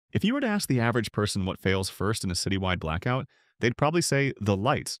If you were to ask the average person what fails first in a citywide blackout, they'd probably say the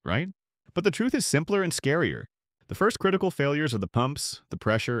lights, right? But the truth is simpler and scarier. The first critical failures are the pumps, the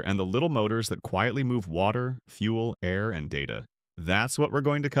pressure, and the little motors that quietly move water, fuel, air, and data. That's what we're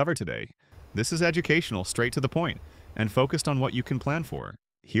going to cover today. This is educational, straight to the point, and focused on what you can plan for.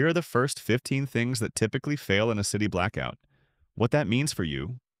 Here are the first 15 things that typically fail in a city blackout, what that means for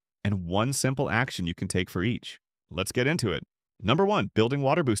you, and one simple action you can take for each. Let's get into it. Number 1, building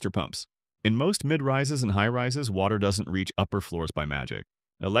water booster pumps. In most mid-rises and high-rises, water doesn't reach upper floors by magic.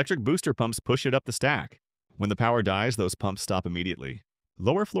 Electric booster pumps push it up the stack. When the power dies, those pumps stop immediately.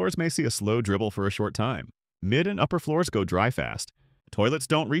 Lower floors may see a slow dribble for a short time. Mid and upper floors go dry fast. Toilets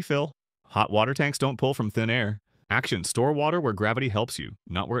don't refill. Hot water tanks don't pull from thin air. Action: store water where gravity helps you,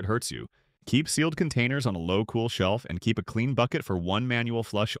 not where it hurts you. Keep sealed containers on a low, cool shelf and keep a clean bucket for one manual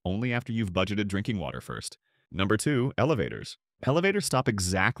flush only after you've budgeted drinking water first. Number 2, elevators. Elevators stop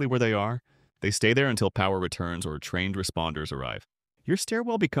exactly where they are. They stay there until power returns or trained responders arrive. Your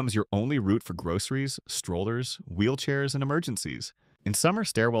stairwell becomes your only route for groceries, strollers, wheelchairs, and emergencies. In summer,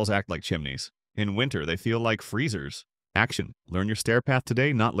 stairwells act like chimneys. In winter, they feel like freezers. Action: learn your stair path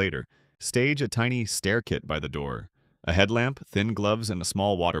today, not later. Stage a tiny stair kit by the door. A headlamp, thin gloves, and a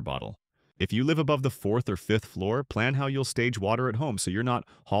small water bottle. If you live above the 4th or 5th floor, plan how you'll stage water at home so you're not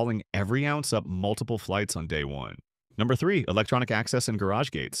hauling every ounce up multiple flights on day 1. Number 3, electronic access and garage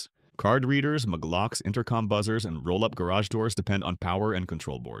gates. Card readers, maglocks, intercom buzzers, and roll-up garage doors depend on power and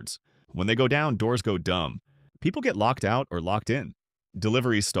control boards. When they go down, doors go dumb. People get locked out or locked in.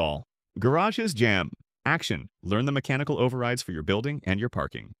 Deliveries stall. Garages jam. Action: learn the mechanical overrides for your building and your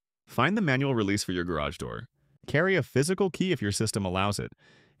parking. Find the manual release for your garage door. Carry a physical key if your system allows it,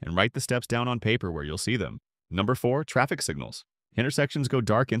 and write the steps down on paper where you'll see them. Number 4, traffic signals. Intersections go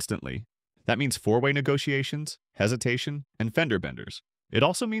dark instantly. That means four-way negotiations, hesitation, and fender benders. It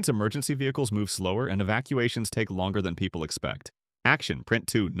also means emergency vehicles move slower and evacuations take longer than people expect. Action: print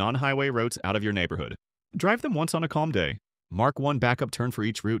 2 non-highway routes out of your neighborhood. Drive them once on a calm day. Mark 1 backup turn for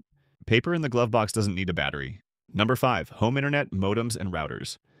each route. Paper in the glove box doesn't need a battery. Number 5, home internet, modems, and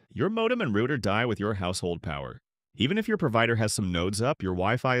routers. Your modem and router die with your household power. Even if your provider has some nodes up, your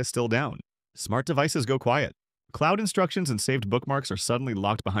Wi-Fi is still down. Smart devices go quiet. Cloud instructions and saved bookmarks are suddenly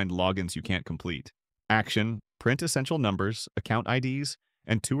locked behind logins you can't complete. Action: print essential numbers, account IDs,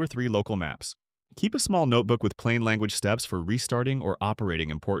 and 2 or 3 local maps. Keep a small notebook with plain language steps for restarting or operating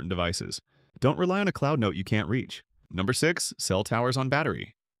important devices. Don't rely on a cloud note you can't reach. Number 6, cell towers on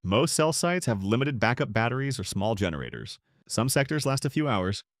battery. Most cell sites have limited backup batteries or small generators. Some sectors last a few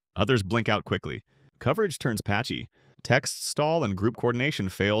hours, others blink out quickly. Coverage turns patchy. Text stall and group coordination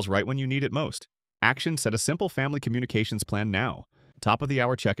fails right when you need it most. Action: set a simple family communications plan now. Top of the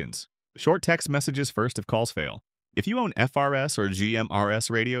hour check-ins. Short text messages first if calls fail. If you own FRS or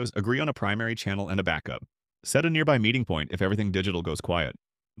GMRS radios, agree on a primary channel and a backup. Set a nearby meeting point if everything digital goes quiet.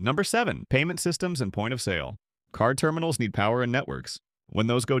 Number 7, payment systems and point of sale. Card terminals need power and networks. When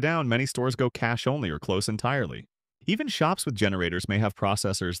those go down, many stores go cash only or close entirely. Even shops with generators may have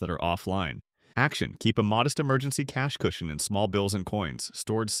processors that are offline. Action: keep a modest emergency cash cushion and small bills and coins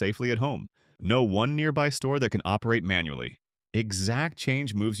stored safely at home. Know one nearby store that can operate manually. Exact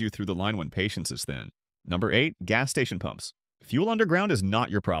change moves you through the line when patience is thin. Number 8, gas station pumps. Fuel underground is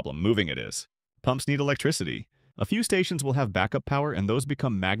not your problem, moving it is. Pumps need electricity. A few stations will have backup power, and those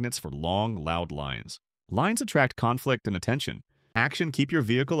become magnets for long, loud lines. Lines attract conflict and attention. Action: keep your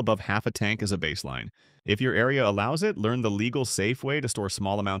vehicle above half a tank as a baseline. If your area allows it, learn the legal, safe way to store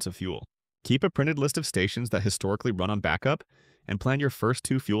small amounts of fuel. Keep a printed list of stations that historically run on backup, and plan your first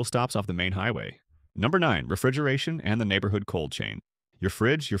 2 fuel stops off the main highway. Number 9, refrigeration and the neighborhood cold chain. Your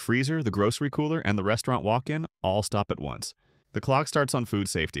fridge, your freezer, the grocery cooler, and the restaurant walk-in all stop at once. The clock starts on food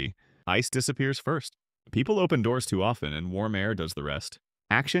safety. Ice disappears first. People open doors too often, and warm air does the rest.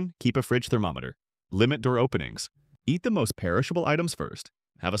 Action: keep a fridge thermometer. Limit door openings. Eat the most perishable items first.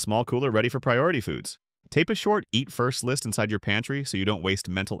 Have a small cooler ready for priority foods. Tape a short eat first list inside your pantry so you don't waste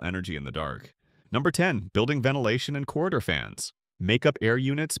mental energy in the dark. Number 10, building ventilation and corridor fans. Make up air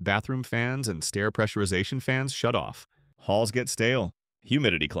units, bathroom fans, and stair pressurization fans shut off. Halls get stale.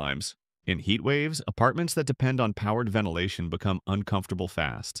 Humidity climbs. In heat waves, apartments that depend on powered ventilation become uncomfortable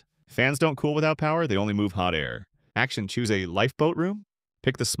fast. Fans don't cool without power, they only move hot air. Action: choose a lifeboat room.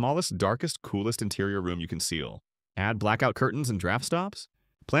 Pick the smallest, darkest, coolest interior room you can seal. Add blackout curtains and draft stops.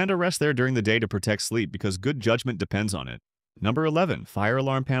 Plan to rest there during the day to protect sleep because good judgment depends on it. Number 11, fire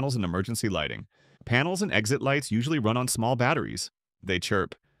alarm panels and emergency lighting. Panels and exit lights usually run on small batteries. They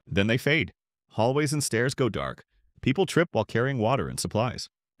chirp, then they fade. Hallways and stairs go dark. People trip while carrying water and supplies.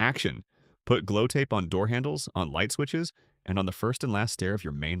 Action: put glow tape on door handles, on light switches, and on the first and last stair of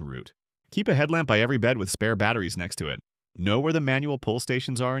your main route. Keep a headlamp by every bed with spare batteries next to it. Know where the manual pull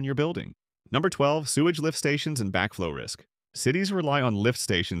stations are in your building. Number 12, sewage lift stations and backflow risk. Cities rely on lift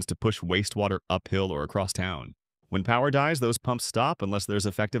stations to push wastewater uphill or across town. When power dies, those pumps stop unless there's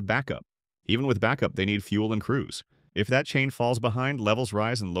effective backup. Even with backup, they need fuel and crews. If that chain falls behind, levels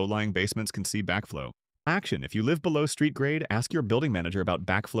rise and low-lying basements can see backflow. Action: if you live below street grade, ask your building manager about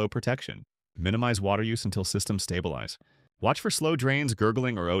backflow protection. Minimize water use until systems stabilize. Watch for slow drains,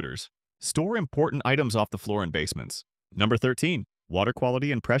 gurgling, or odors. Store important items off the floor in basements. Number 13, water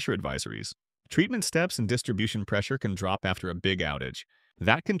quality and pressure advisories. Treatment steps and distribution pressure can drop after a big outage.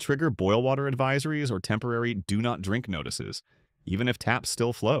 That can trigger boil water advisories or temporary do not drink notices, even if taps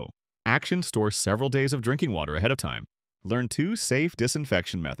still flow. Action: store several days of drinking water ahead of time. Learn 2 safe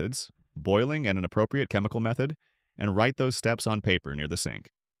disinfection methods, boiling and an appropriate chemical method, and write those steps on paper near the sink.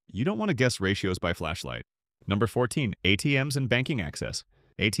 You don't want to guess ratios by flashlight. Number 14, ATMs and banking access.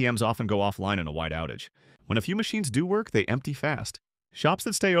 ATMs often go offline in a wide outage. When a few machines do work, they empty fast. Shops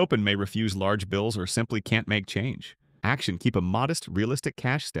that stay open may refuse large bills or simply can't make change. Action: keep a modest, realistic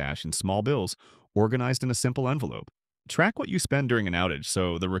cash stash and small bills organized in a simple envelope. Track what you spend during an outage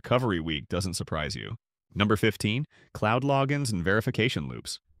so the recovery week doesn't surprise you. Number 15, cloud logins and verification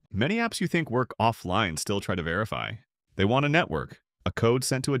loops. Many apps you think work offline still try to verify. They want a network, a code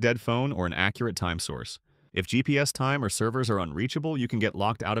sent to a dead phone, or an accurate time source. If GPS time or servers are unreachable, you can get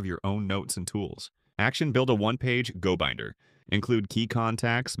locked out of your own notes and tools. Action: build a one-page Go binder. Include key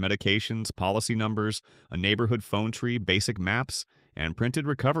contacts, medications, policy numbers, a neighborhood phone tree, basic maps, and printed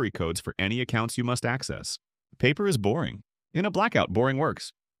recovery codes for any accounts you must access. Paper is boring. In a blackout, boring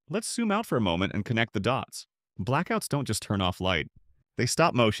works. Let's zoom out for a moment and connect the dots. Blackouts don't just turn off light. They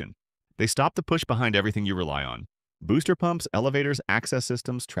stop motion. They stop the push behind everything you rely on. Booster pumps, elevators, access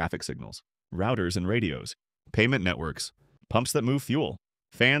systems, traffic signals, routers and radios, payment networks, pumps that move fuel,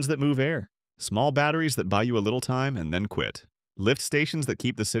 fans that move air, small batteries that buy you a little time and then quit, lift stations that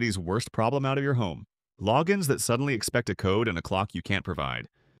keep the city's worst problem out of your home, logins that suddenly expect a code and a clock you can't provide.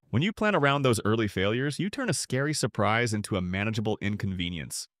 When you plan around those early failures, you turn a scary surprise into a manageable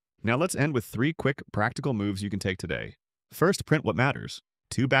inconvenience. Now let's end with 3 quick, practical moves you can take today. First, print what matters.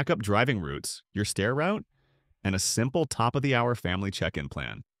 2 backup driving routes, your stair route, and a simple top-of-the-hour family check-in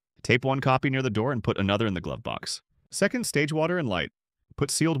plan. Tape 1 copy near the door and put another in the glove box. Second, stage water and light.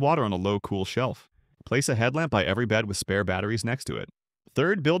 Put sealed water on a low, cool shelf. Place a headlamp by every bed with spare batteries next to it.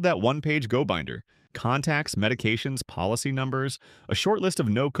 Third, build that one-page Go binder. Contacts, medications, policy numbers, a short list of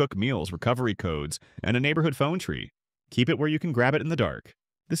no-cook meals, recovery codes, and a neighborhood phone tree. Keep it where you can grab it in the dark.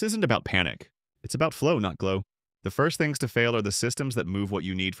 This isn't about panic. It's about flow, not glow. The first things to fail are the systems that move what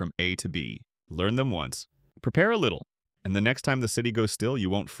you need from A to B. Learn them once. Prepare a little, and the next time the city goes still, you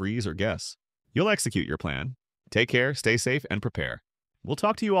won't freeze or guess. You'll execute your plan. Take care, stay safe, and prepare. We'll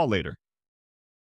talk to you all later.